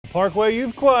Parkway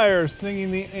Youth Choir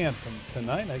singing the anthem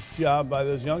tonight. Nice job by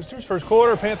those youngsters. First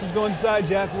quarter, Panthers go inside.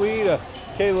 Jack Wee to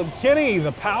Caleb Kinney,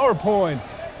 the power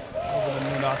points over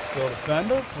the new Knoxville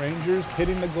defender. Rangers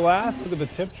hitting the glass. Look at the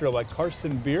tip drill by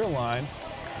Carson Bierlein.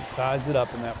 He ties it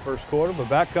up in that first quarter, but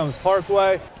back comes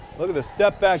Parkway. Look at the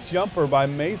step back jumper by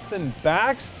Mason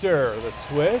Baxter. The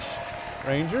swish.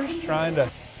 Rangers trying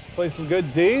to play some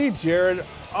good D. Jared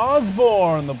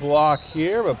Osborne the block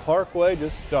here, but Parkway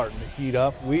just starting to heat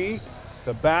up. Wee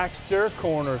to Baxter,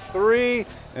 corner three,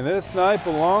 and this night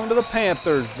belonged to the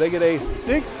Panthers. They get a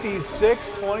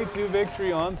 66-22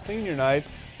 victory on senior night.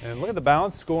 And look at the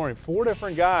balanced scoring. 4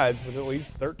 different guys with at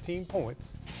least 13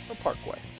 points for Parkway.